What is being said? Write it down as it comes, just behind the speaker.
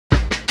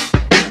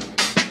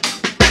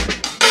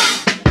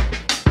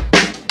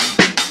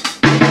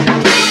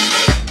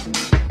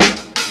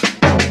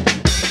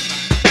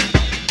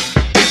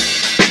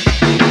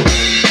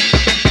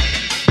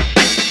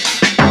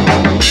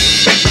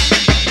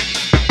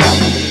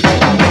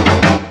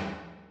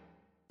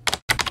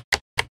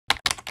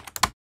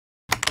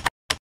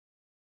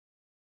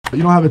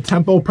You don't have a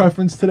tempo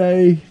preference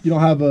today? You don't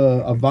have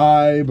a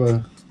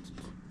vibe?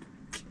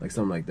 Like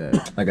something like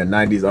that. Like a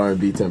 90s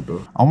R&B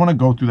tempo. I want to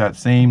go through that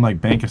same like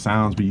bank of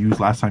sounds we used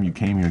last time you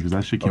came here because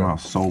that shit came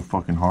out so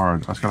fucking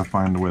hard. I just gotta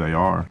find where they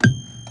are.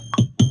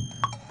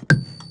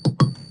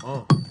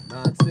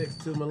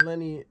 9-6 to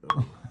millennium.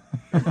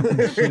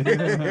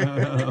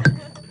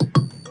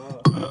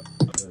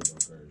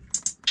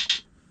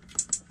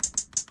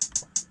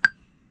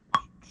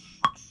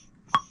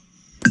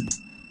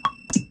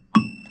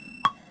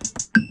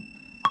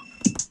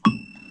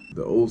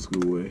 The old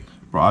school way.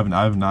 Bro,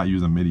 I've not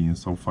used a MIDI in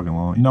so fucking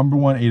long. Number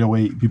one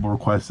 808 people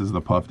request is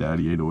the Puff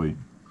Daddy 808.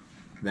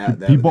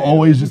 That people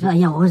always just.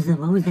 Yo, what was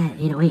that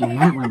 808 in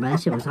that one, bro? That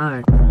shit was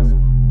hard.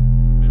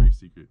 Very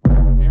secret.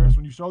 Harris,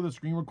 when you show the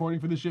screen recording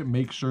for this shit,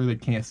 make sure they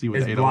can't see what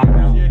the 808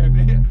 is. Yeah,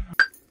 man.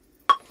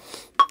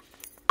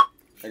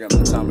 I got my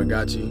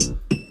Tamagotchi.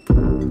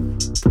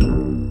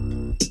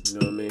 You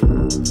know what I mean?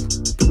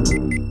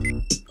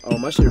 Oh,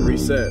 my shit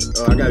reset.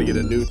 Oh, I gotta get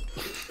a new.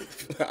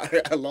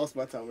 I lost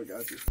my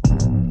Tamagotchi.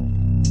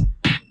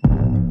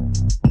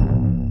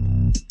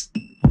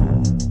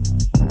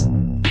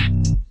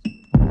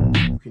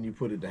 Can you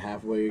put it to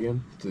halfway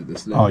again? To the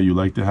snap? Oh, you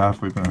like the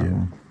halfway back?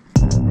 Yeah.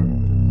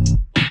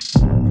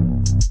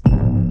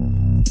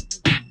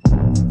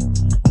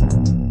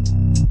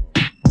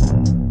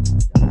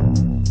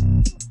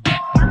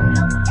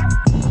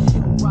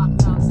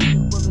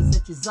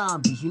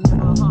 Zombies, you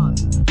never harm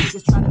me.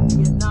 Niggas try to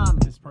be a nom.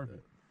 It's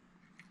perfect.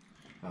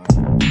 I'm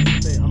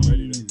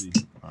ready to.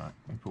 Alright,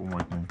 let me put one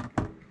more thing.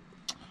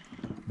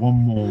 One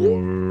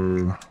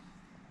more.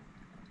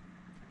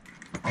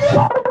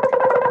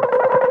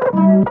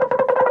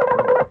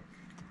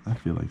 I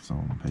feel like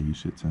some Peggy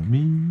shit to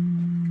me.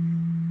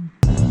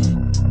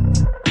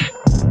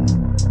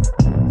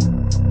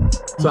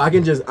 So I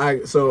can just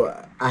I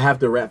have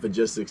to rap for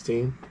just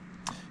 16.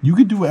 You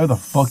can do whatever the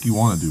fuck you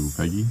want to do,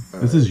 Peggy.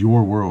 This is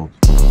your world.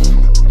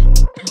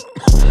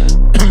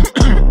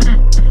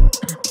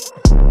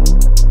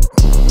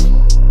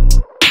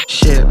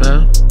 Shit,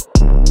 man.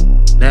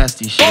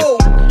 Nasty shit. Oh,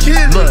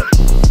 look.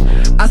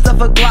 I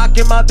stuff a Glock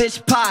in my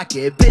bitch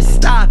pocket. Bitch,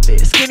 stop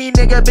it. Skinny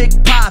nigga,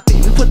 big poppy.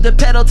 We put the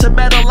pedal to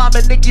metal, I'm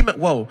a Nicki Minaj.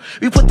 Whoa.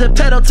 We put the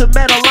pedal to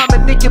metal,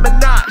 I'm a Nicki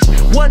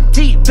Minaj. One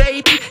deep,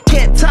 baby,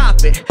 can't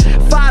top it.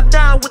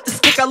 5'9" with the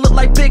stick, I look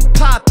like Big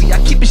Poppy.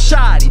 I keep it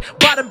shoddy.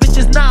 Bottom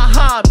bitches not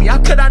harm me. How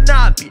could I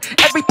not be?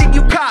 Everything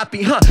you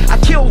copy, huh? I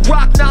kill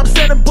rock, now I'm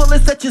sending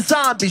bullets at your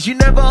zombies. You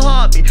never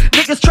harm me.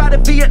 Niggas try to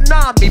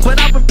Vietnam me,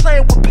 but I've been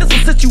playing with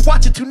pistols since you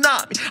watching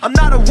Toonami. I'm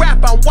not a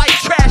rapper, I'm white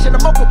trash and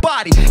a mocha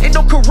body. Ain't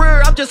no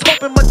career, I'm just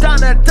hoping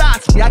Madonna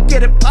adopts me. I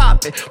get it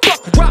poppin'.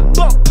 Fuck rock,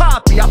 fuck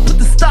poppy. I put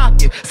the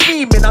stock in.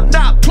 Scheming, I'm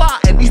not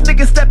plotting. These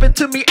niggas stepping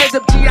to me, end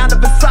up Gianna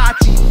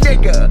Versace,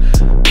 nigga.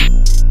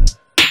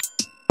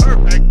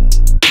 Perfect.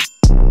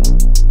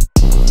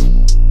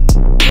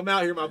 Come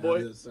out here, my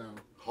boy.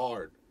 Sound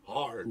hard.